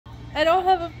I don't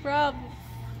have a problem.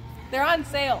 They're on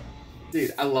sale.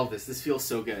 Dude, I love this. This feels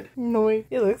so good. No, it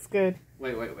looks good.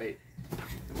 Wait.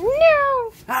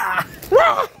 No! Ah!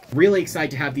 Really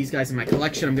excited to have these guys in my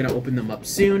collection. I'm gonna open them up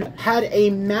soon. Had a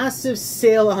massive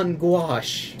sale on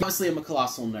gouache. Honestly, I'm a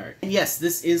colossal nerd. And yes,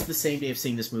 this is the same day of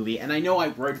seeing this movie, and I know I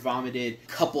word vomited a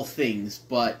couple things,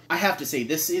 but I have to say,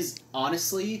 this is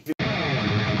honestly...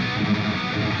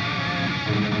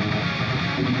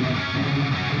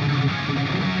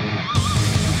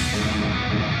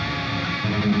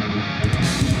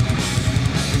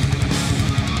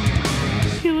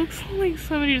 He looks like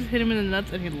somebody just hit him in the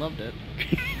nuts and he loved it.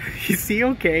 Is he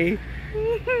okay?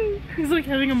 He's like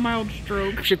having a mild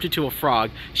stroke. Shifted to a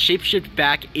frog, shapeshifted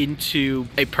back into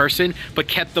a person, but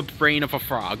kept the brain of a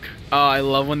frog. Oh, I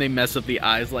love when they mess up the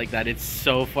eyes like that. It's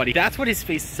so funny. That's what his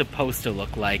face is supposed to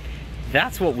look like.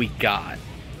 That's what we got.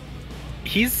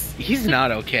 He's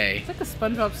not okay. It's like the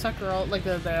SpongeBob sucker, all, like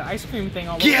the ice cream thing.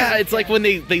 All yeah, it's like when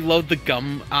they load the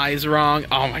gum eyes wrong.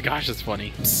 Oh my gosh, that's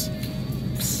funny. Psst.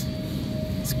 Psst.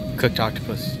 It's cooked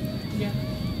octopus. Yeah.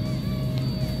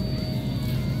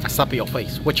 I slap your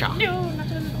face. Whatcha? No, not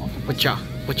in at all. Whatcha?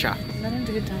 Not in a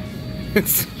good time. I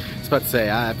was about to say,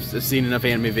 I've seen enough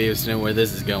anime videos to know where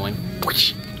this is going.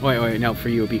 Wait, no, for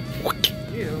you it'd be...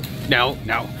 Ew. No.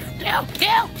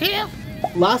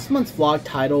 Last month's vlog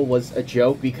title was a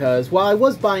joke because while I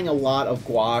was buying a lot of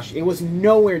gouache, it was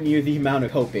nowhere near the amount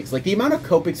of Copics. Like, the amount of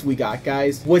Copics we got,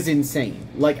 guys, was insane.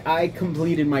 Like, I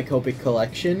completed my Copic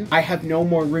collection. I have no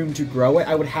more room to grow it.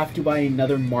 I would have to buy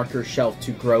another marker shelf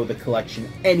to grow the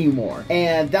collection anymore.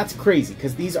 And that's crazy,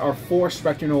 because these are 4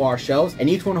 Spectre Noir shelves, and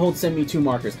each one holds 72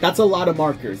 markers. That's a lot of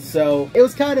markers, so it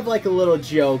was kind of like a little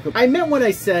joke. I meant what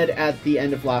I said at the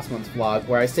end of last month's vlog,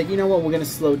 where I said, you know what, we're gonna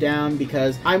slow down,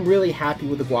 because I'm really happy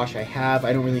with the gouache I have.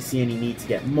 I don't really see any need to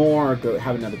get more or go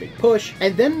have another big push.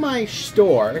 And then my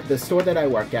store, the store that I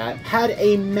work at, had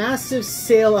a massive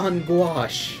sale on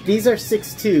gouache. These are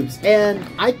 6 tubes, and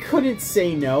I couldn't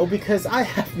say no because I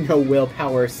have no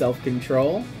willpower or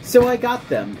self-control. So I got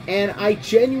them, and I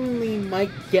genuinely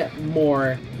might get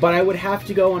more, but I would have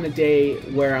to go on a day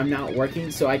where I'm not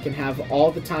working so I can have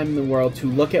all the time in the world to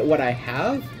look at what I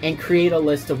have and create a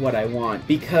list of what I want,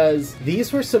 because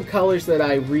these were some colors that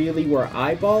I really were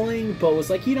eyeballing, but was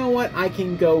like, you know what, I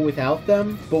can go without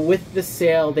them. But with the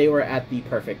sale, they were at the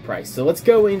perfect price. So let's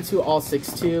go into all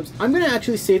 6 tubes. I'm gonna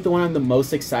actually save the one I'm the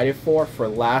most excited for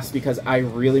last because I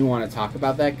really want to talk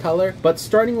about that color. But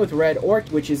starting with Red Orc,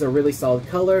 which is a really solid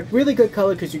color, really good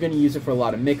color because you're going to use it for a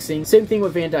lot of mixing. Same thing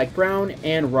with Van Dyke Brown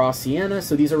and Raw Sienna,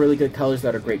 so these are really good colors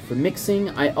that are great for mixing.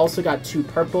 I also got 2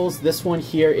 purples. This one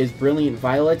here is Brilliant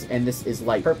Violet, and this is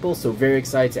Light Purple, so very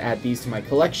excited to add these to my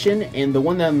collection. And the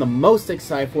one that I'm the most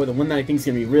excited for, the one that I think is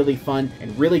going to be really fun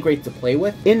and really great to play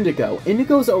with, Indigo.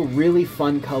 Indigo's a really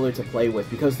fun color to play with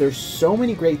because there's so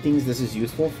many great things this is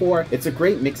useful for. It's a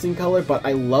great mixing color, but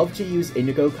I love to use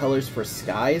indigo colors for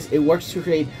skies. It works to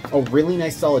create a really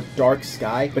nice solid dark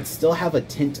sky, but still have a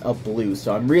tint of blue,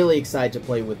 so I'm really excited to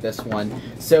play with this one.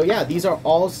 So yeah, these are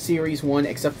all Series 1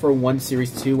 except for one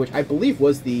Series 2, which I believe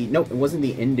was the... Nope, it wasn't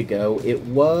the Indigo, it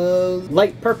was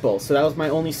Light Purple, so that was my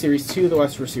only Series 2, the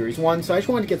rest were Series 1, so I just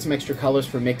wanted to get some extra colors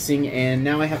for mixing, and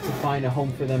now I have to find a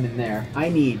home for them in there. I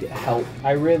need help.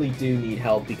 I really do need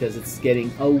help because it's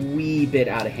getting a wee bit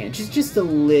out of hand. Just a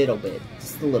little bit.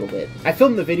 Just a little bit. I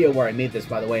filmed the video where I made this,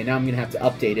 by the way. Now I'm going to have to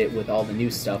update it with all the new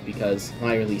stuff because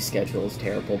my release schedule is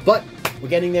terrible. But we're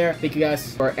getting there. Thank you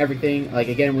guys for everything. Like,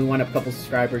 again, we went up a couple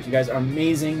subscribers. You guys are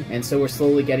amazing. And so we're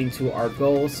slowly getting to our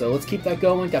goal. So let's keep that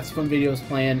going. Got some fun videos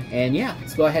planned. And yeah,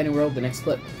 let's go ahead and roll the next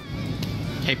clip.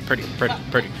 Hey, pretty.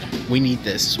 We need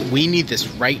this. We need this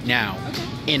right now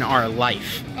in our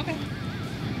life. Okay.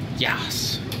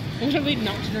 Yes. What if we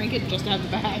not drink it just out of the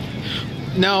bag?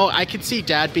 No, I could see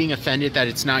Dad being offended that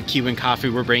it's not Cuban coffee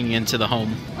we're bringing into the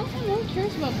home. Okay, no one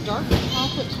cares about dark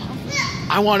chocolate coffee.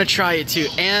 I want to try it too,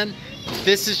 and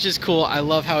this is just cool. I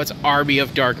love how it's Army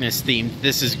of Darkness themed.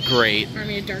 This is great.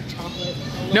 Army of Dark Chocolate.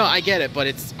 No, I get it, but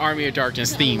it's Army of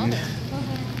Darkness themed.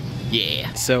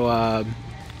 Yeah. So,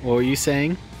 what were you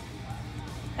saying?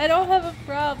 I don't have a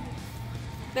problem.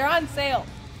 They're on sale.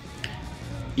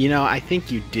 You know, I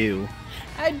think you do.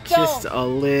 I don't. Just a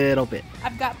little bit.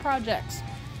 I've got projects.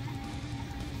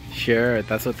 Sure,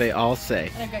 that's what they all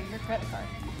say. And I've got your credit card.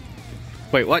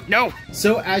 Wait, what? No!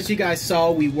 So as you guys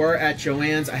saw, we were at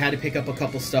Joann's. I had to pick up a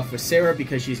couple stuff for Sarah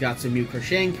because she's got some new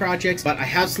crocheting projects, but I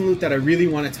have some loot that I really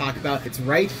want to talk about. It's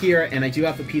right here, and I do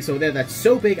have a piece over there that's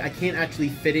so big I can't actually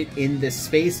fit it in this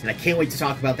space, and I can't wait to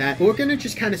talk about that. But we're gonna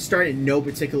just kind of start in no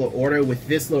particular order with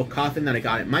this little coffin that I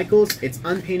got at Michael's. It's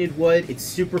unpainted wood. It's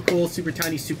super cool, super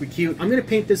tiny, super cute. I'm gonna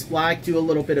paint this black, do a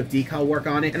little bit of decal work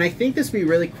on it, and I think this would be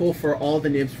really cool for all the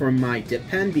nibs from my dip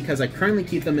pen because I currently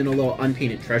keep them in a little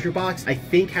unpainted treasure box. I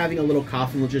think having a little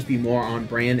coffin will just be more on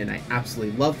brand, and I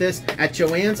absolutely love this. At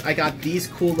Joann's, I got these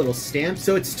cool little stamps.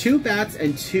 So it's 2 bats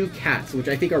and 2 cats, which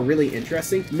I think are really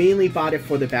interesting. Mainly bought it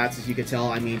for the bats, as you can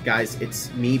tell. I mean, guys,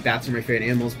 it's me. Bats are my favorite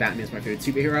animals. Batman is my favorite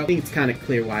superhero. I think it's kind of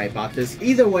clear why I bought this.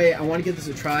 Either way, I want to give this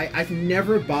a try. I've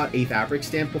never bought a fabric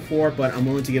stamp before, but I'm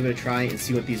willing to give it a try and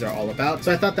see what these are all about.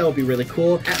 So I thought that would be really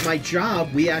cool. At my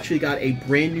job, we actually got a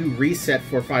brand new reset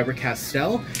for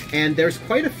Faber-Castell, and there's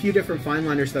quite a few different fine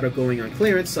liners that are going on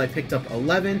clearance, so I picked up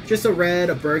 11. Just a red,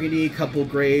 a burgundy, a couple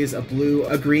grays, a blue,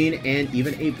 a green, and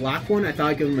even a black one. I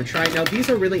thought I'd give them a try. Now, these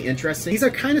are really interesting. These are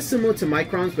kind of similar to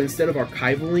Microns, but instead of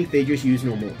archival ink, they just use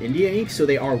normal India ink, so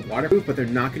they are waterproof, but they're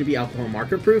not going to be alcohol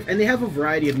marker proof, and they have a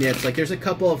variety of nibs. Like, there's a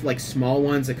couple of, like, small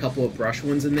ones, a couple of brush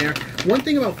ones in there. One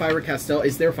thing about Faber-Castell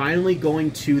is they're finally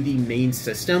going to the main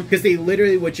system, because they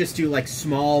literally would just do, like,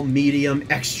 small, medium,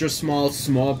 extra small,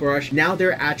 small brush. Now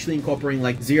they're actually incorporating,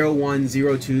 like, 01,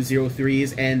 02,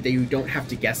 03s, and they don't have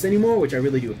to guess anymore, which I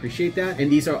really do appreciate that.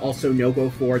 And these are also no-go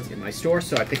forwards in my store,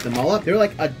 so I picked them all up. They're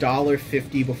like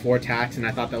 $1.50 before tax, and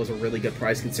I thought that was a really good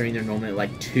price considering they're normally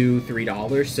like $2,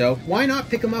 $3. So why not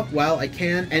pick them up while I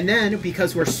can? And then,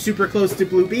 because we're super close to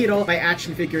Blue Beetle, my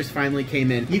action figures finally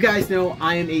came in. You guys know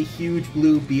I am a huge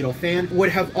Blue Beetle fan. Would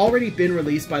have already been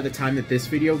released by the time that this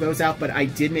video goes out, but I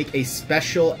did make a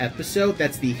special episode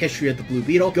that's the history of the Blue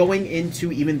Beetle, going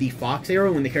into even the Fox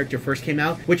era when the character first came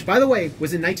out, which, by the way,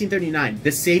 was in 1939,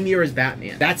 the same year as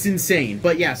Batman. That's insane.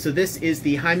 But yeah, so this is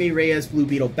the Jaime Reyes Blue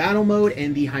Beetle battle mode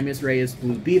and the Jaime Reyes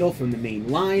Blue Beetle from the main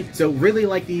line. So really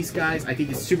like these guys. I think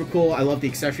it's super cool. I love the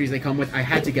accessories they come with. I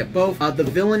had to get both. The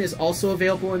villain is also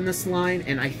available in this line,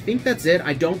 and I think that's it.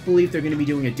 I don't believe they're going to be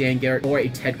doing a Dan Garrett or a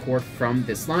Ted Kord from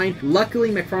this line. Luckily,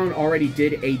 McFarlane already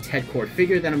did a Ted Kord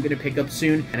figure that I'm going to pick up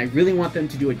soon, and I really want them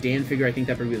to do a Dan figure. I think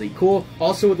that'd be really cool.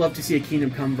 Also would love to see a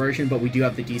Kingdom Come version, but we do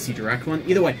have the DC Direct one.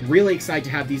 Either way, really excited to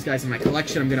have these guys in my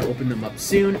collection. I'm going to open them up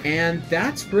soon, and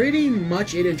that's pretty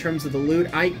much it in terms of the loot.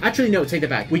 No, take that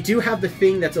back. We do have the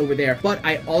thing that's over there, but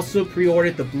I also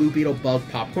pre-ordered the Blue Beetle Bug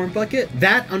Popcorn Bucket.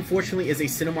 That, unfortunately, is a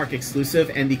Cinemark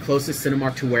exclusive, and the closest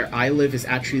Cinemark to where I live is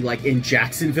actually like in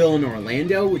Jacksonville in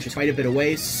Orlando, which is quite a bit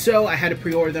away, so I had to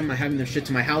pre-order them. I'm having them shipped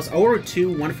to my house. I ordered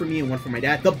 2, one for me and one for my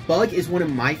dad. The Bug is one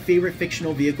of my favorite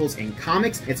fictional vehicles in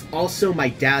comics. It's also my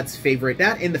dad's favorite.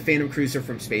 That and the Phantom Cruiser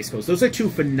from Space Coast. Those are 2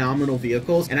 phenomenal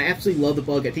vehicles, and I absolutely love the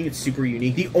Bug. I think it's super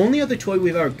unique. The only other toy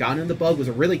we've ever gotten in the Bug was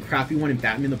a really crappy one in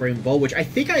Batman the Brave and the Bold, which I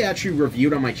think I actually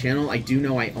reviewed on my channel. I do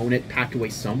know I own it packed away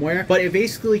somewhere, but it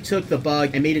basically took the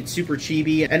Bug and made it super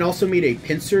chibi and also made a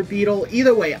pincer beetle.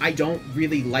 Either way, I don't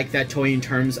really like that toy in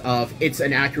terms of it's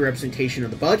an accurate representation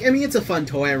of the Bug. I mean, it's a fun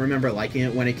toy. I remember liking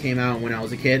it when it came out when I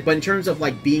was a kid, but in terms of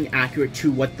like being accurate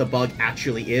to what the Bug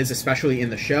actually is, especially in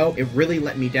the show, it really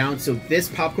let me down. So this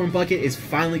popcorn bucket is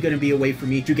finally going to be a way for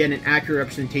me to get an accurate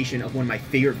representation of one of my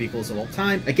favorite vehicles of all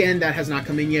time. Again, that has not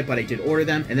come in yet, but I did order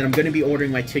them, and then I'm going to be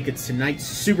ordering my tickets tonight.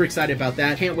 Super excited about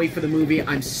that. Can't wait for the movie.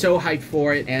 I'm so hyped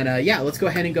for it. And yeah, let's go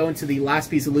ahead and go into the last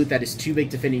piece of loot that is too big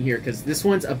to fit in here, because this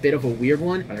one's a bit of a weird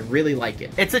one, but I really like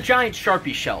it. It's a giant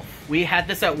Sharpie shelf. We had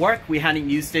this at work. We hadn't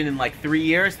used it in like 3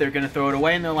 years. They're going to throw it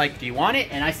away, and they're like, do you want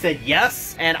it? And I said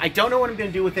yes, and I don't know what I'm going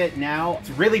to do with it now. It's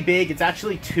really big. It's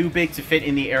actually too big to fit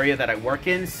in the area that I work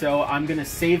in, so I'm going to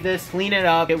save this, clean it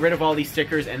up, get rid of all these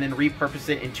stickers, and then repurpose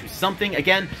it into something.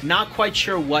 Again, not quite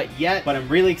sure what yet, but I'm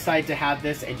really excited to have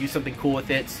this and do something cool with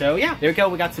it. So yeah, there we go.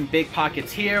 We got some big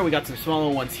pockets here. We got some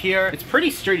smaller ones here. It's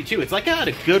pretty sturdy too. It's like at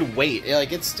a good weight.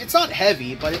 Like it's not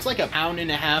heavy, but it's like 1.5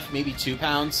 pounds, maybe 2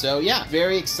 pounds. So yeah,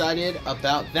 very excited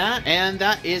about that. And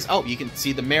that is, oh, you can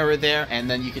see the mirror there, and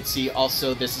then you can see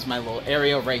also this is my little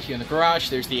area right here in the garage.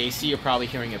 There's the AC. You're probably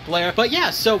hearing it blare. But yeah,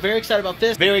 so very excited about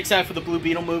this. Very excited for the Blue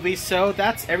Beetle movie. So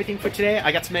that's everything for today.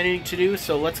 I got some editing to do,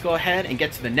 so let's go ahead and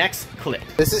get to the next clip.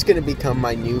 This is going to become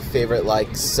my new favorite like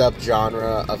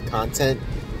subgenre of content.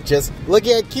 Just look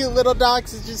at cute little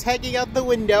dogs is just hanging out the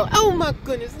window. Oh my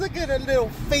goodness, look at her little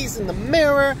face in the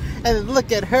mirror, and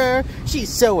look at her. She's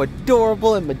so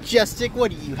adorable and majestic. What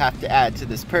do you have to add to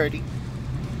this, Purdy?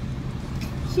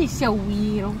 She's so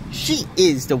weird. She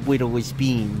is the widowest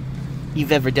bean.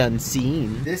 you've ever done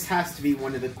seen. This has to be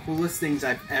one of the coolest things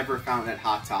I've ever found at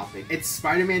Hot Topic. It's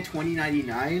Spider-Man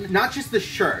 2099. Not just the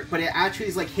shirt, but it actually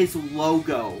is like his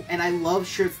logo. And I love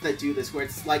shirts that do this, where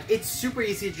it's like, it's super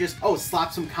easy to just, oh,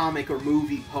 slap some comic or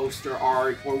movie poster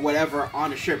art or whatever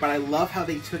on a shirt. But I love how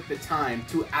they took the time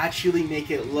to actually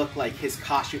make it look like his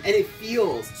costume. And it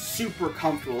feels super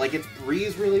comfortable. Like, it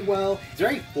breathes really well. It's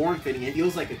very form-fitting. It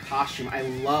feels like a costume. I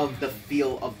love the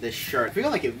feel of this shirt. I feel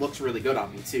like it looks really good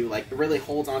on me too. Like, it really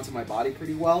holds onto my body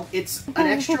pretty well. It's an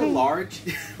extra large.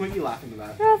 What are you laughing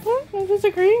about? Nothing. I'm just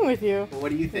agreeing with you. Well,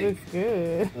 what do you think? Looks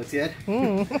good. Looks good?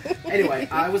 Anyway,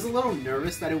 I was a little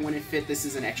nervous that it wouldn't fit. This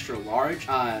is an extra large.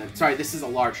 Sorry, this is a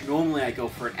large. Normally I go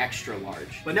for an extra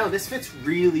large. But no, this fits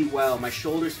really well. My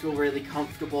shoulders feel really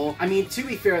comfortable. I mean, to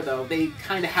be fair though, they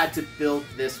kind of had to build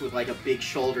this with like a big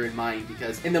shoulder in mind,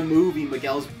 because in the movie,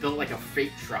 Miguel's built like a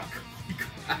freight truck.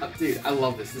 Dude, I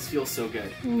love this. This feels so good.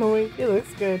 No, wait, it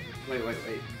looks good. Wait.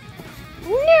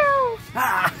 No!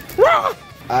 Ah!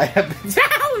 I have been...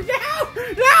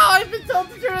 No! I've been told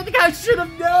to turn on the guy. I should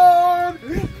have known!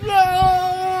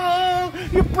 No!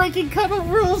 You're breaking cuddle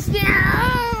rules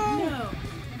now!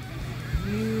 No.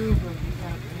 You broke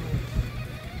that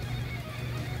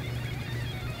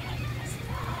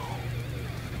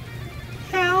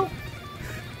Help!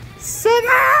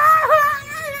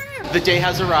 The day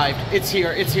has arrived. It's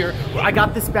here. It's here. I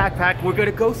got this backpack. We're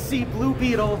gonna go see Blue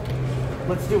Beetle.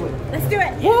 Let's do it. Let's do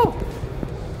it. Woo!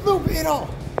 Blue Beetle!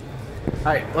 All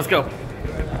right, let's go.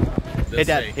 Hey,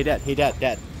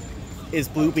 Dad. Is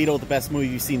Blue Beetle the best movie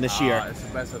you've seen this year? It's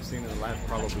the best I've seen in the last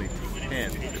probably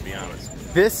 10, to be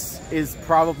honest. This is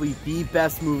probably the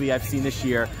best movie I've seen this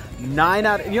year. 9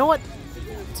 out of... You know what?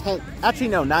 10. Actually,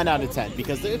 no, 9 out of 10.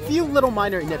 Because there are a few little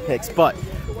minor nitpicks, but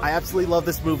I absolutely love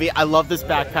this movie. I love this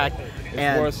backpack.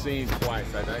 It's worth seeing twice.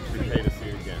 I'd actually pay to see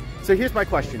it again. So here's my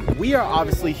question. We are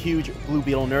obviously huge Blue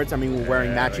Beetle nerds. I mean, we're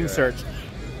wearing matching shirts.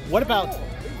 What about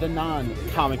the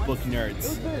non-comic book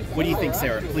nerds? What do you think,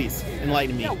 Sarah? Please,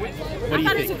 enlighten me. What do you think? I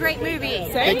thought it was a great movie.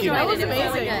 Thank you. It was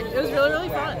amazing. It was really, really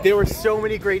fun. There were so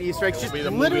many great Easter eggs. Just It'll be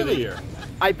the movie of the year.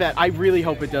 I bet. I really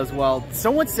hope it does well.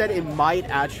 Someone said it might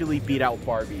actually beat out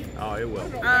Barbie. Oh, it will.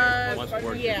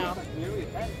 Yeah.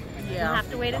 We'll have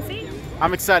to wait and see.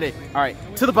 I'm excited. All right,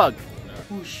 to the bug.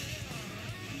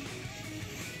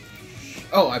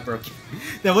 Oh, I broke it.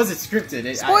 That wasn't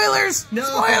scripted. Spoilers! No.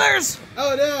 Spoilers!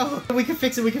 Oh no! We can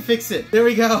fix it, we can fix it. There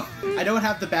we go. I don't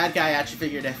have the bad guy action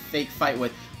figure to fake fight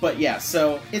with. But yeah,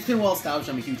 so it's been well established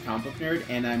I'm a huge comic book nerd,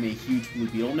 and I'm a huge Blue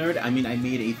Beetle nerd. I mean, I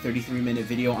made a 33-minute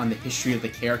video on the history of the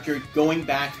character, going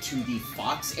back to the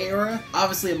Fox era.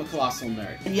 Obviously, I'm a colossal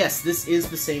nerd. And yes, this is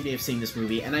the same day of seeing this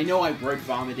movie, and I know I word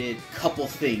vomited a couple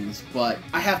things, but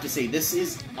I have to say, this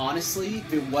is, honestly,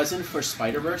 if it wasn't for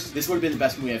Spider-Verse, this would have been the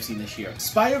best movie I've seen this year.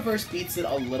 Spider-Verse beats it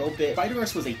a little bit.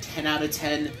 Spider-Verse was a 10 out of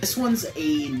 10. This one's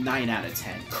a 9 out of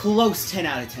 10. Close 10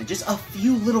 out of 10. Just a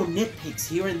few little nitpicks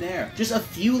here and there. Just a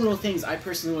few little things I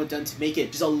personally would have done to make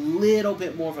it just a little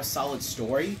bit more of a solid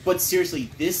story. But seriously,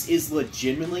 this is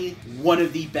legitimately one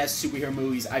of the best superhero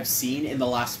movies I've seen in the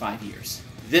last 5 years.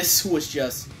 This was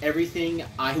just everything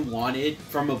I wanted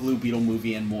from a Blue Beetle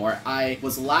movie and more. I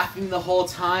was laughing the whole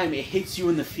time. It hits you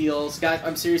in the feels. Guys,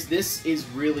 I'm serious. This is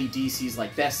really DC's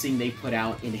like best thing they put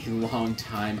out in a long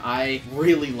time. I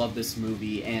really love this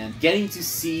movie, and getting to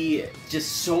see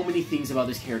just so many things about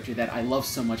this character that I love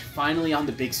so much finally on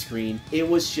the big screen, it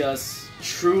was just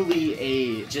truly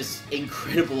a just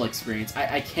incredible experience.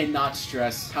 I cannot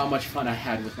stress how much fun I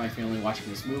had with my family watching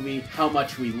this movie, how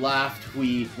much we laughed,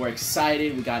 we were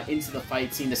excited, we got into the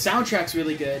fight scene. The soundtrack's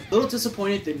really good. A little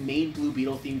disappointed the main Blue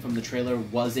Beetle theme from the trailer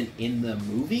wasn't in the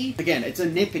movie. Again, it's a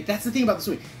nitpick. That's the thing about this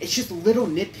movie. It's just little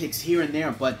nitpicks here and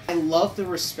there, but I love the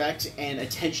respect and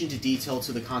attention to detail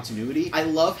to the continuity. I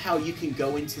love how you can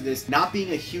go into this not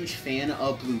being a huge fan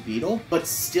of Blue Beetle, but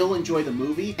still enjoy the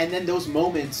movie, and then those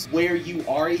moments where you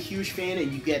are a huge fan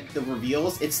and you get the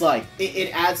reveals, it's like,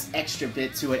 it adds extra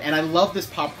bit to it. And I love this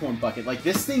popcorn bucket. Like,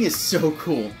 this thing is so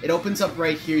cool. It opens up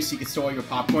right here so you can store all your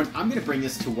popcorn. I'm gonna bring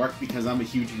this to work because I'm a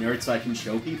huge nerd, so I can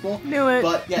show people. Knew it.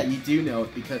 But yeah, you do know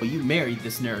it because you married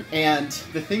this nerd. And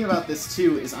the thing about this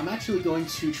too is I'm actually going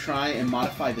to try and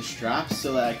modify the straps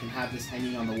so that I can have this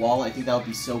hanging on the wall. I think that would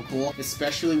be so cool,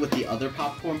 especially with the other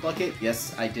popcorn bucket.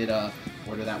 Yes, I did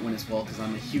order that one as well because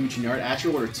I'm a huge nerd. I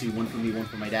actually ordered two, one for me, one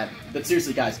for my dad. But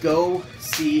seriously guys, go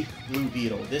see Blue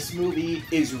Beetle. This movie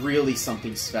is really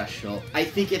something special. I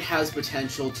think it has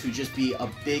potential to just be a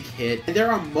big hit. And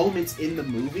there are moments in the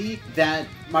movie that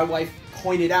my wife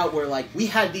pointed out where, like, we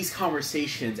had these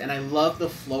conversations, and I love the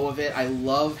flow of it. I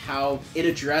love how it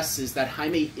addresses that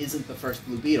Jaime isn't the first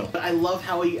Blue Beetle. But I love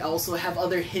how we also have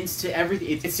other hints to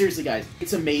everything. It's seriously, guys,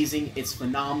 it's amazing. It's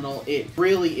phenomenal. It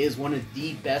really is one of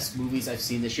the best movies I've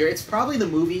seen this year. It's probably the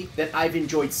movie that I've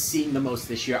enjoyed seeing the most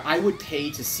this year. I would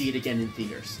pay to see it again in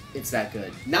theaters. It's that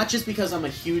good. Not just because I'm a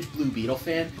huge Blue Beetle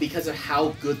fan, because of how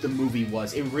good the movie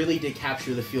was. It really did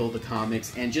capture the feel of the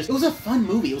comics, and just, it was a fun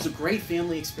movie. It was a great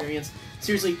family experience.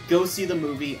 Seriously, go see the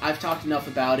movie. I've talked enough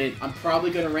about it. I'm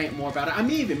probably going to rant more about it. I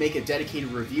may even make a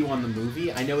dedicated review on the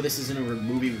movie. I know this isn't a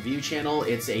movie review channel,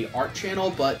 it's a art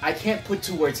channel, but I can't put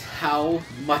to words how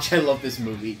much I love this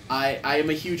movie. I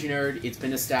am a huge nerd, it's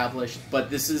been established,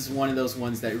 but this is one of those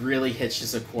ones that really hits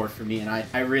just a chord for me, and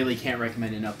I really can't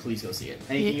recommend it enough. Please go see it.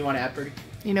 Anything you want to add, Birdie?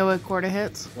 You know what chord it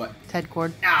hits? What? Ted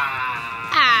chord.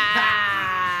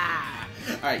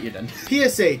 Alright, you're done.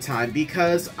 PSA time,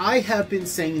 because I have been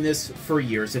saying this for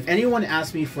years. If anyone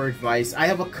asks me for advice, I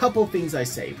have a couple things I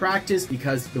say. Practice,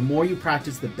 because the more you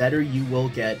practice, the better you will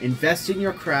get. Invest in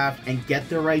your craft and get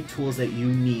the right tools that you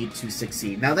need to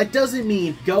succeed. Now, that doesn't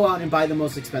mean go out and buy the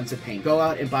most expensive paint. Go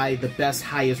out and buy the best,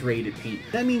 highest rated paint.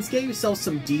 That means get yourself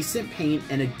some decent paint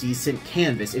and a decent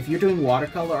canvas. If you're doing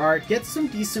watercolor art, get some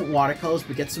decent watercolors,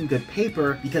 but get some good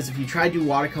paper, because if you try to do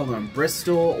watercolor on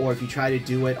Bristol, or if you try to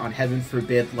do it on, heaven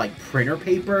forbid, like printer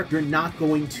paper, you're not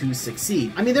going to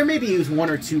succeed. I mean, there may be one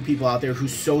or two people out there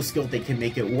who's so skilled they can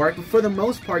make it work, but for the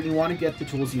most part, you want to get the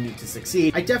tools you need to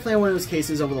succeed. I definitely had one of those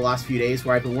cases over the last few days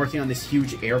where I've been working on this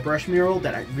huge airbrush mural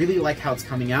that I really like how it's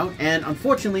coming out, and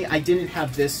unfortunately, I didn't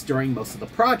have this during most of the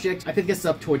project. I picked this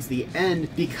up towards the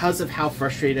end because of how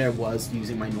frustrated I was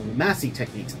using my normal masking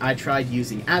techniques. I tried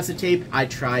using acetate, I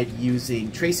tried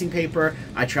using tracing paper,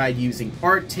 I tried using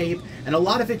art tape, and a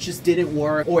lot of it just didn't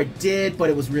work, or it did, but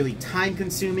it was really time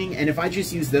consuming, and if I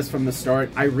just used this from the start,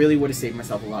 I really would have saved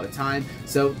myself a lot of time.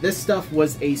 So this stuff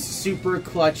was a super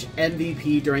clutch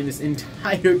MVP during this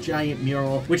entire giant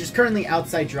mural, which is currently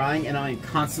outside drying, and I'm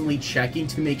constantly checking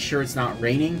to make sure it's not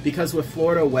raining, because with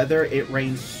Florida weather, it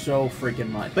rains so freaking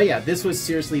much. But yeah, this was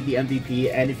seriously the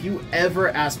MVP, and if you ever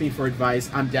ask me for advice,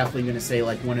 I'm definitely going to say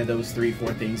like one of those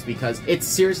 3-4 things, because it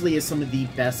seriously is some of the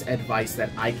best advice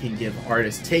that I can give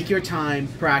artists. Take your time,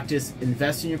 practice,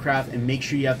 invest in your craft, and make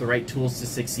sure you have the right tools to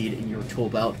succeed in your tool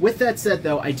belt. With that said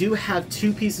though, I do have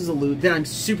 2 pieces of loot that I'm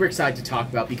super excited to talk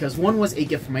about, because one was a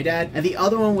gift from my dad, and the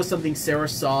other one was something Sarah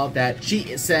saw that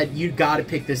she said, you gotta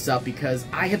pick this up, because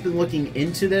I have been looking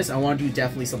into this. I want to do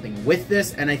definitely something with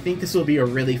this, and I think this will be a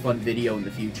really fun video in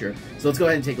the future. So let's go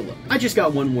ahead and take a look. I just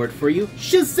got one word for you.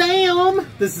 Shazam!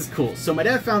 This is cool. So my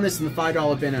dad found this in the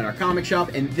 $5 bin at our comic shop,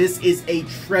 and this is a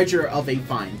treasure of a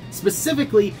find.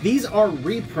 Specifically, these are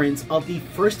reprints of the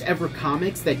first ever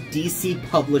comics that DC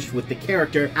published with the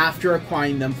character after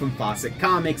acquiring them from Fawcett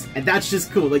Comics, and that's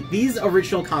just cool. Like, these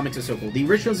original comics are so cool. The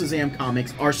original Shazam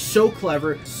comics are so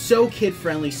clever, so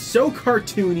kid-friendly, so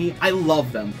cartoony. I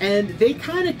love them. And they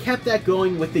kind of kept that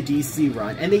going with the DC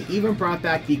run, and they even brought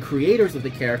back the creators of the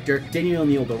character, Daniel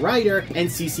O'Neill, the writer,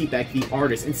 and C.C. Beck, the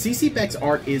artist. And C.C. Beck's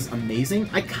art is amazing.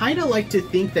 I kind of like to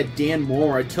think that Dan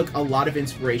Mora took a lot of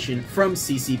inspiration from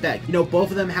C.C. Beck. You know,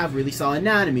 both of them have really solid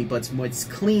anatomy, but it's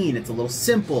clean, it's a little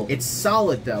simple, it's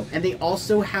solid though, and they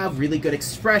also have really good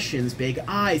expressions, big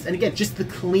eyes, and again, just the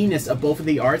cleanness of both of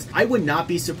the arts. I would not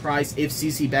be surprised if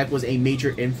C.C. Beck was a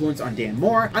major influence on Dan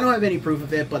Mora. I don't have any proof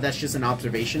of it, but that's just an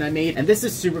observation I made, and this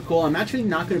is super cool. I'm actually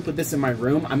not going to put this in my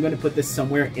room. I'm going to put this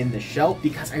somewhere in the shelf,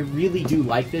 because I really do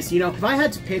like this. You know, if I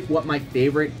had to pick what my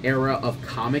favorite era of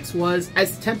comics was,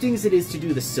 as tempting as it is to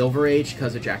do the Silver Age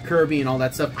because of Jack Kirby and all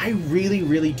that stuff, I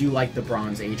really do like the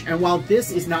Bronze Age. And while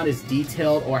this is not as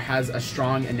detailed or has a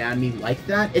strong anatomy like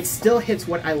that, it still hits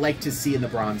what I like to see in the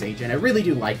Bronze Age, and I really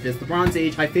do like this. The Bronze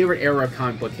Age, my favorite era of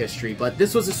comic book history, but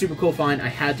this was a super cool find I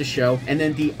had to show. And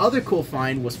then the other cool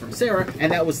find was from Sarah,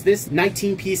 and that was this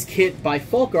 19-piece kit by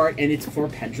Folk Art, and it's for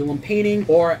pendulum painting,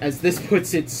 or as this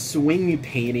puts it, swing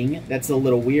painting. That's a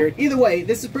little weird. Either way,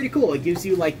 this is pretty cool. It gives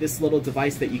you like this little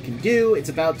device that you can do. It's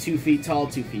about 2 feet tall,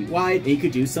 2 feet wide, and you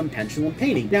could do some pendulum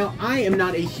painting. Now, I am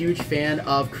not a huge fan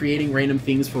of creating random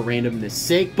things for randomness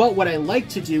sake, but what I like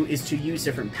to do is to use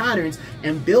different patterns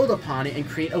and build upon it and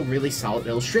create a really solid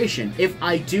illustration. If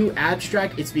I do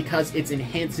abstract, it's because it's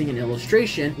enhancing an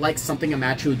illustration like something I'm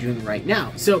actually doing right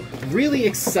now. So really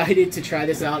excited to try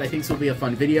this out. I think this will be a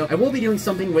fun video. I will be doing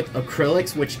something with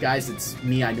acrylics, which guys, it's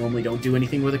me, I normally don't do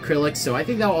anything with acrylics, so I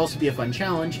think that will also be a fun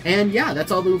challenge. And yeah,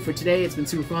 that's all for today. It's been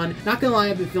super fun. Not gonna lie,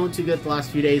 I've been feeling too good the last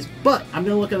few days, but I'm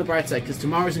gonna look on the bright side because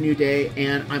tomorrow's a new day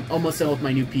and I'm almost done with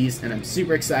my new piece and I'm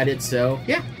super excited. So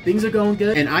yeah, things are going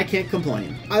good, and I can't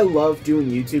complain. I love doing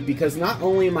YouTube because not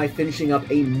only am I finishing up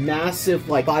a massive,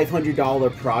 like,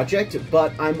 $500 project,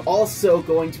 but I'm also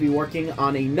going to be working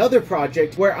on another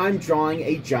project where I'm drawing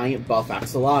a giant buff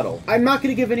axolotl. I'm not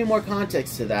going to give any more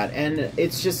context to that, and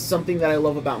it's just something that I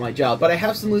love about my job, but I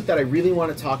have some loot that I really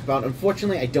want to talk about.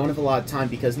 Unfortunately, I don't have a lot of time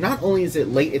because not only is it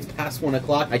late, it's past 1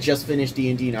 o'clock. I just finished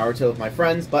D&D Naruto with my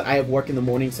friends, but I have work in the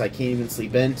morning, so I can't even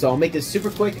sleep in. So I'll make this super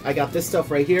quick. I got this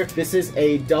stuff right here. This is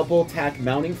a double tack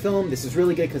mounting film. This is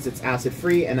really good because it's acid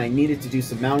free, and I needed to do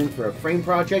some mounting for a frame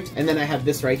project. And then I have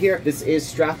this right here. This is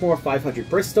Strathmore 500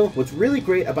 Bristol. What's really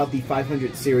great about the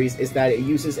 500 series is that it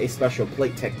uses a special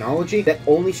plate technology that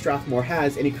only Strathmore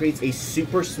has, and it creates a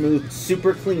super smooth,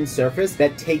 super clean surface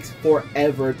that takes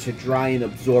forever to dry and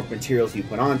absorb materials you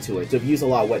put onto it. So if you use a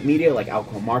lot of wet media like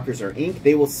alcohol markers or ink,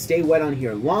 they will stay wet on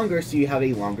here longer, so you have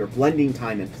a longer blending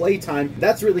time and play time.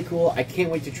 That's really cool. I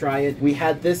can't wait to try it. We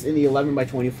had this in the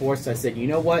 11x24, so I said, you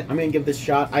know what, I'm gonna give this a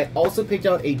shot. I also picked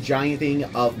out a giant thing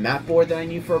of mat board that I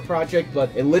need for a project, but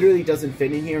it literally doesn't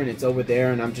fit in here, and it's over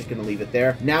there, and I'm just gonna leave it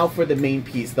there. Now for the main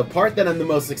piece, the part that I'm the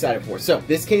most excited for. So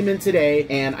this came in today,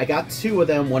 and I got 2 of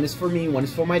them. One is for me, one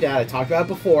is for my dad. I talked about it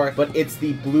before, but it's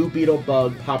the Blue Beetle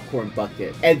Bug popcorn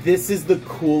bucket, and this is the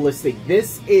coolest thing.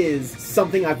 This is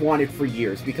something I've wanted for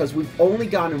years because we've only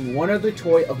gotten one other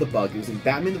toy of the bug. It was in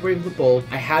Batman the Brave and the Bold.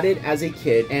 I had it as a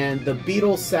kid, and the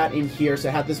beetle sat in here, so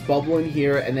it had this bubble in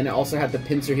here, and then it also had the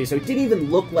pincer here, so it didn't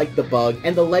even look like the bug,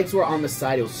 and the legs were on the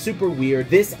side. It was super weird.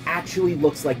 This actually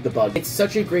looks like the bug. It's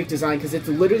such a great design because it's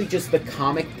literally just the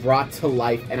comic brought to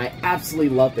life, and I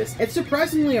absolutely love this. It's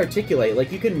surprisingly articulate.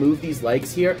 Like, you can move these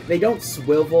legs here. They don't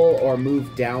swivel or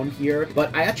move down here,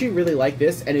 but I actually really like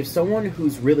this, and if someone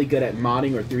who's really good at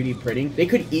modding or 3D printing, they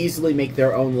could easily make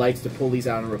their own legs to pull these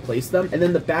out and replace them. And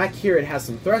then the back here, it has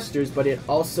some thrusters, but it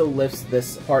also lifts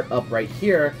this part up right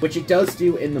here, which it does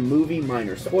do in the movie,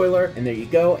 minor spoiler, and there you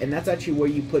go. And that's actually where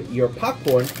you put your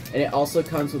popcorn, and it also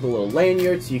comes with a little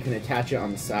lanyard, so you can attach it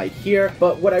on the side here.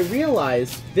 But what I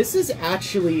realized, this is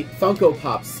actually Funko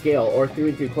Pop scale, or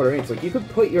 3 3/4 inch. Like, you could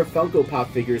put your Funko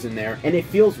Pop figures in there, and it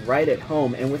feels right at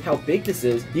home. And with how big this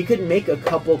is, you could make a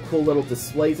couple cool little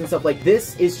displays and stuff. Like,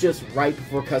 this is just ripe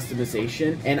for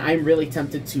customization, and I'm really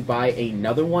tempted to buy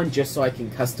another one just so I can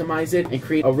customize it and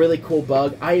create a really cool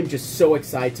bug. I am just so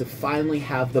excited to finally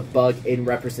have the bug in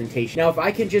representation. Now, if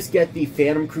I can just get the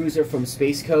Phantom Cruiser from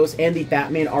Space Coast and the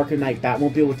Batman Arkham Knight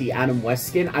Batmobile with the Adam West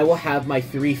skin, I will have my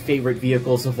 3 favorite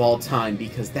vehicles of all time,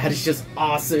 because that is just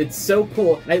awesome. It's so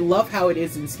cool. And I love how it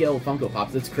is in scale of Funko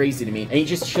Pops. It's crazy to me. And he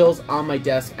just chills on my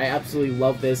desk. I absolutely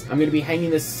love this. I'm going to be hanging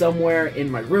this somewhere in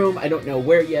my room. I don't know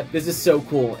where yet. This is so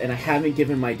cool, and I haven't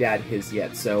given my dad his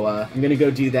yet. So I'm going to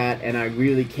go do that, and I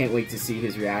really can't wait to see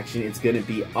his reaction. It's going to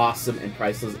be awesome and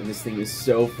priceless, and this thing is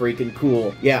so freaking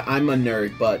cool. Yeah, I'm a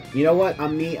nerd, but you know what?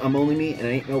 I'm me. I'm only me, and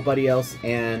I ain't nobody else,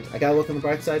 and I gotta look on the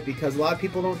bright side because a lot of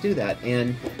people don't do that,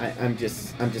 and I'm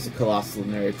just a colossal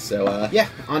nerd. So yeah,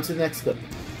 on to the next clip.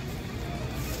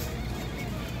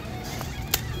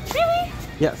 Really?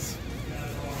 Yes.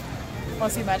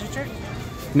 Want to see a magic trick?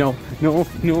 No, no,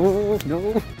 no,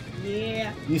 no.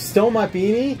 Yeah. You stole my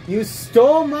beanie? You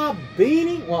stole my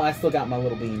beanie? Well, I still got my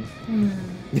little bean.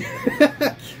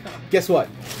 Guess what?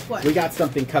 What? We got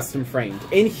something custom framed.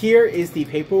 In here is the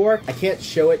paperwork. I can't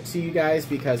show it to you guys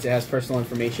because it has personal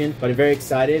information, but I'm very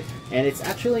excited. And it's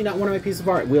actually not one of my pieces of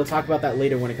art. We'll talk about that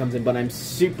later when it comes in, but I'm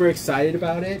super excited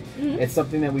about it. It's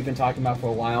something that we've been talking about for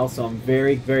a while, so I'm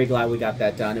very, very glad we got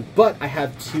that done. But I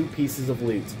have 2 pieces of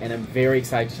loot, and I'm very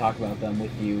excited to talk about them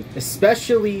with you,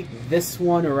 especially this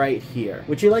one right here.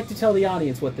 Would you like to tell the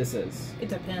audience what this is?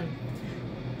 It's a pen.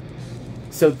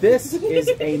 So this is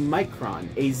a micron,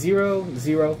 a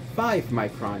 005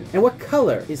 micron. And what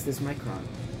color is this micron?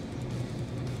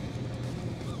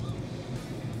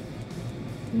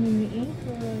 You mean the ink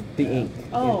or The ink.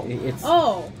 Oh. It's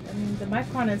I mean, the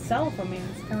micron itself, I mean,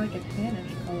 it's kind of like a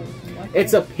tannish color.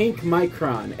 It's a pink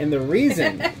micron, and the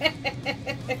reason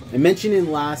I mentioned in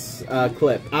last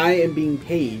clip, I am being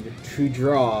paid to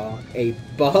draw a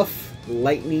buff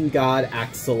lightning god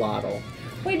axolotl.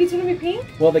 Wait, these are gonna be pink?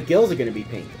 Well, the gills are going to be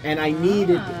pink, and I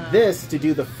needed this to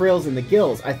do the frills and the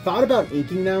gills. I thought about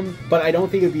inking them, but I don't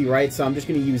think it would be right, so I'm just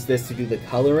going to use this to do the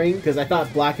coloring, because I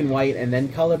thought black and white and then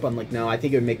color, but I'm like, no, I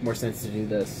think it would make more sense to do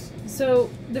this.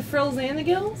 So, the frills and the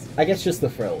gills? I guess just the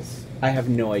frills. I have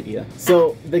no idea.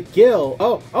 So, the gill...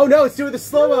 Oh no, it's doing the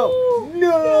slow-mo!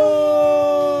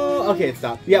 No! Okay, it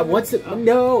stopped. Yeah,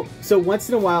 no! So, once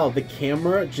in a while, the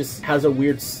camera just has a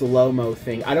weird slow-mo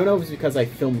thing. I don't know if it's because I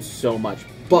film so much,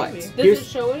 But Does here's, it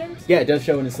show it in? yeah, it does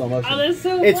show it in slow motion. Oh, that's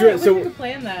so It's fun. real- I wish so- we could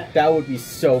plan that. That would be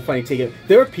so funny.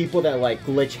 There are people that like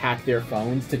glitch hack their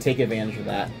phones to take advantage of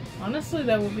that. Honestly,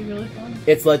 that would be really fun.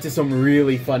 It's led to some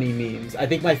really funny memes. I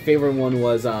think my favorite one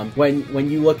was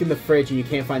when you look in the fridge and you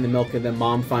can't find the milk and then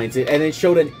mom finds it, and it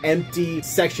showed an empty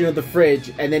section of the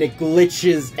fridge and then it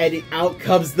glitches and out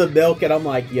comes the milk, and I'm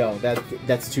like, yo,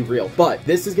 that's too real. But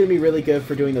this is gonna be really good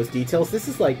for doing those details. This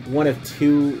is like one of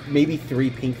 2, maybe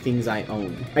 3 pink things I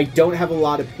own. I don't have a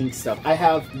lot of pink stuff. I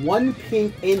have one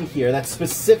pink in here that's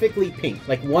specifically pink,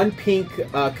 like one pink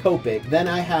Copic. Then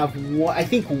I have I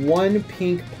think one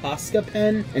pink Posca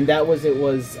pen, and it was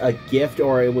a gift,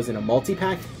 or it was in a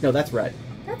multi-pack. No, that's red.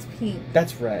 That's pink.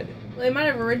 That's red. Well, it might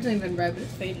have originally been red, but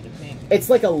it's faded to pink. It's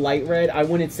like a light red. I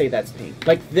wouldn't say that's pink.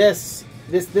 Like this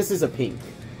is a pink.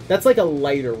 That's like a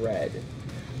lighter red.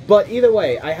 But either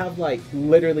way, I have like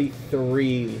literally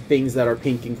 3 things that are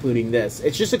pink, including this.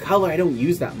 It's just a color I don't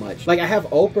use that much. Like I have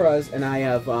ochras and I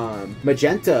have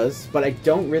magentas, but I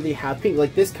don't really have pink.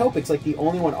 Like this Copic's like the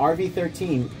only one.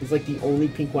 RV13 is like the only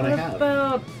pink one I have. What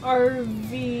about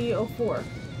RV04?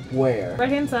 Where? Right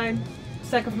hand side.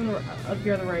 Second from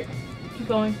the other right. Keep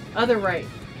going. Other right.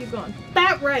 Keep going.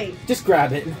 That right. Just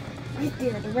grab it. Right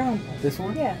there, the round one. This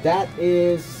one? Yeah. That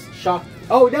is shock.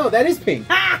 Oh no, that is pink.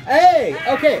 Hey,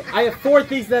 okay. I have 4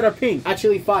 things that are pink.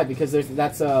 Actually 5, because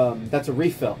that's a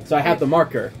refill. So I have the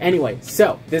marker. Anyway,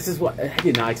 so this is what I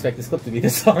did not expect this clip to be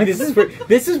this long.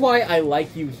 This is why I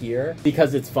like you here,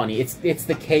 because it's funny. It's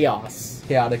the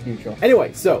chaotic neutral.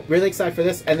 Anyway, so really excited for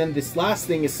this. And then this last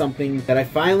thing is something that I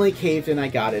finally caved and I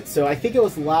got it. So I think it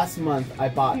was last month I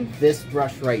bought this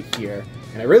brush right here.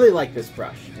 And I really like this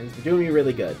brush, and it's doing me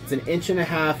really good. It's an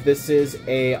 1.5 inch. This is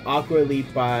a Aqua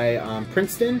Elite by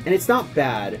Princeton, and it's not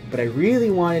bad, but I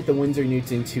really wanted the Winsor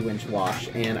Newton 2-inch wash,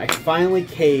 and I finally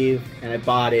caved, and I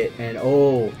bought it, and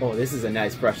oh, this is a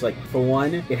nice brush. Like, for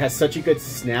one, it has such a good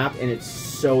snap, and it's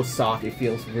so soft, it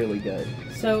feels really good.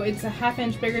 So it's a 1/2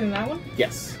 inch bigger than that one?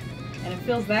 Yes. And it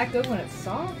feels that good when it's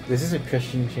soft? This is a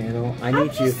Christian channel. I'm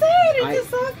just saying, it's a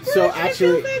soft brush. So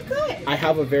actually, it feels that good. I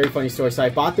have a very funny story. So I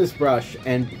bought this brush,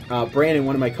 and Brandon,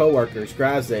 one of my coworkers,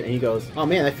 grabs it, and he goes, "Oh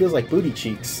man, that feels like booty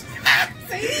cheeks."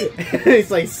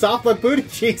 It's like soft like booty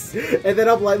cheeks. And then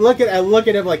I'm like, I look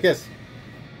at him like this.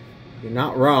 You're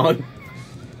not wrong.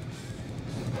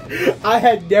 I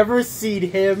had never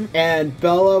seen him and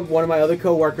Bella, one of my other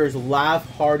coworkers, laugh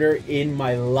harder in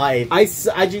my life. I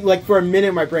like, for a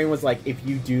minute, my brain was like, if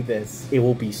you do this, it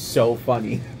will be so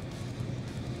funny.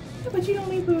 Yeah, but you don't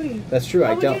need booty. That's true,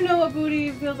 I don't. How would you know what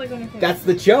booty feels like on your face? That's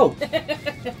the joke.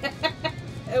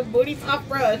 A booty soft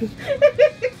brush.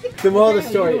 The moral of the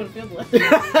story. You know what it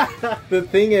feels like. The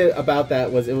thing about that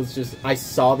was, it was just, I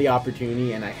saw the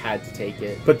opportunity and I had to take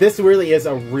it. But this really is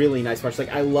a really nice brush. Like,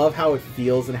 I love how it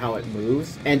feels and how it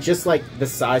moves. And just like the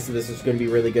size of this is going to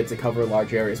be really good to cover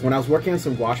large areas. When I was working on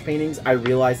some gouache paintings, I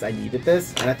realized I needed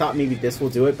this. And I thought maybe this will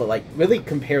do it. But like, really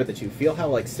compare the two. Feel how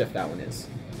like stiff that one is.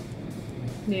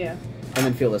 Yeah. And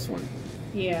then feel this one.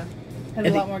 Yeah. Has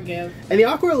And a lot more give. And the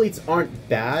Aqua Elites aren't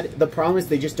bad. The problem is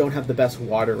they just don't have the best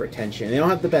water retention. They don't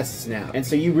have the best snap. And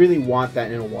so you really want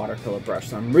that in a watercolor brush.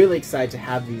 So I'm really excited to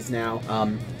have these now. I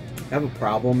have a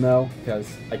problem though, because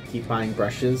I keep buying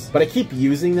brushes. But I keep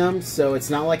using them, so it's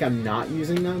not like I'm not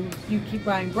using them. You keep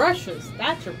buying brushes.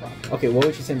 That's your problem. Okay, what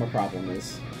would you say my problem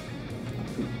is?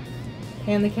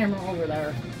 Hand the camera over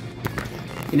there.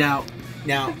 Now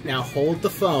hold the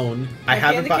phone. I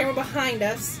Hand haven't the camera behind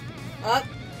us. Up.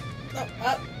 Up,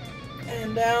 up,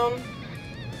 and down,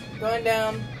 going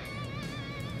down,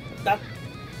 up,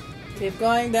 keep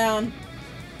going down,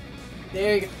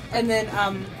 there you go, and then,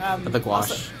 the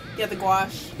gouache. Also, yeah, the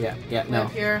gouache. Yeah, no.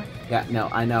 Right here. Yeah, no,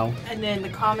 I know. And then the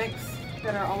comics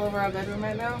that are all over our bedroom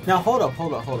right now. Now, hold up.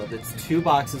 It's 2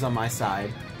 boxes on my side.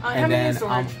 How And many in then,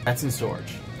 storage? that's in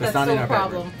storage. That's not still in our a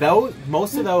problem. bedroom.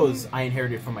 Most of those I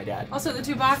inherited from my dad. Also, the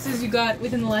 2 boxes you got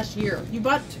within the last year. You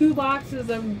bought 2 boxes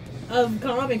of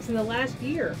comics in the last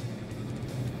year.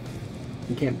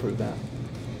 You can't prove that.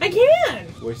 I can!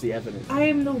 Where's the evidence? I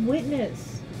am the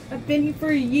witness. I've been here for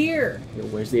a year. Yo,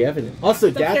 where's the evidence? Also,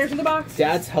 Upstairs in the box.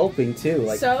 Dad's helping too.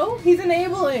 Like, So, he's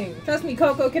enabling. Trust me,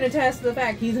 Coco can attest to the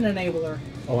fact he's an enabler.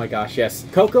 oh my gosh, yes.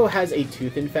 Coco has a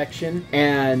tooth infection,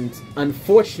 and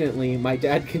unfortunately, my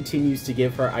dad continues to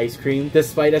give her ice cream,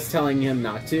 despite us telling him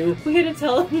not to. We had to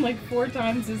tell him like 4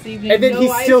 times this evening. And then no he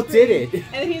ice still cream. did it.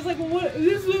 And he's like, well, what?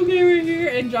 This is okay right here.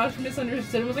 And Josh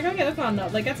misunderstood and was like, okay, that's not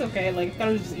enough. Like, that's okay. Like, I thought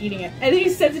I was just eating it. And then he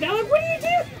sets it down, like, what are you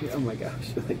doing? Oh my gosh.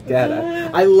 Like,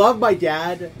 Dad, I love my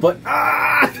dad, but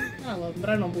I love him, but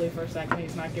I don't believe for a second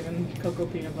he's not giving Coco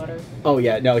peanut butter. Oh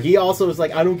yeah, no, he also was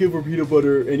like, I don't give her peanut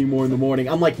butter anymore in the morning.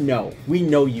 I'm like, no, we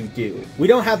know you do. We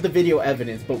don't have the video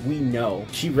evidence, but we know.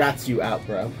 She rats you out,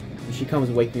 bro. When she comes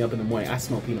and wake me up in the morning, I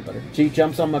smell peanut butter. She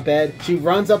jumps on my bed. She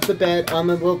runs up the bed on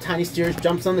the little tiny stairs,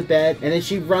 jumps on the bed, and then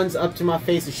she runs up to my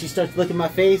face and she starts licking my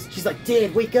face. She's like,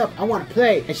 Dad, wake up, I want to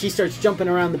play. And she starts jumping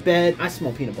around the bed. I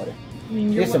smell peanut butter. I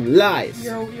mean, There's some lies.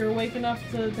 You're awake enough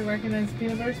to recognize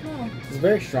peanut butter smell. It's a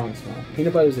very strong smell.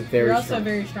 Peanut butter is a very You're also strong. a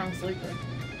very strong sleeper.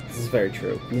 This is very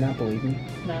true. Do you not believe me?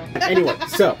 No. Anyway,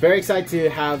 so very excited to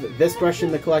have this brush in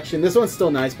the collection. This one's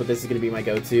still nice, but this is going to be my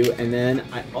go-to. And then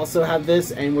I also have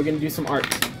this, and we're going to do some art.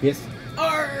 Yes?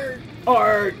 Art!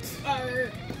 Art!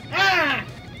 Art! Ah!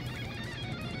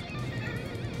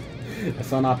 I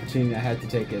saw an opportunity, I had to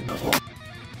take it.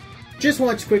 Just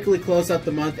want to quickly close out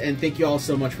the month and thank you all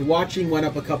so much for watching. Went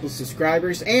up a couple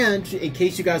subscribers, and in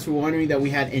case you guys were wondering that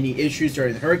we had any issues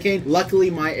during the hurricane,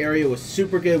 luckily my area was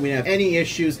super good. We didn't have any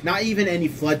issues, not even any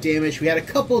flood damage. We had a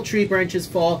couple tree branches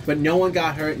fall, but no one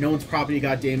got hurt, no one's property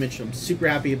got damaged, so I'm super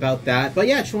happy about that. But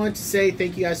yeah, just wanted to say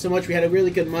thank you guys so much. We had a really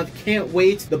good month, can't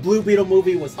wait. The Blue Beetle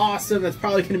movie was awesome. That's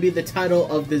probably going to be the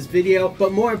title of this video,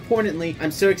 but more importantly, I'm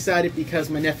so excited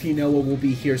because my nephew Noah will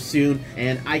be here soon,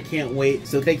 and I can't wait.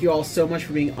 So thank you all so much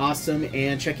for being awesome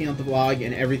and checking out the vlog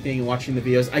and everything and watching the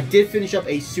videos. I did finish up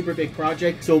a super big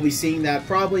project, so we'll be seeing that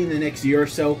probably in the next year or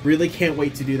so. Really can't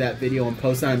wait to do that video and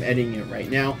post it. I'm editing it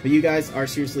right now. But you guys are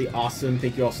seriously awesome.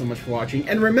 Thank you all so much for watching.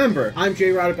 And remember, I'm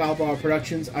J-Rod at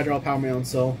BATTLEBrawlerproductions. I draw Power My Own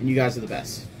Soul, and you guys are the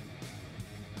best.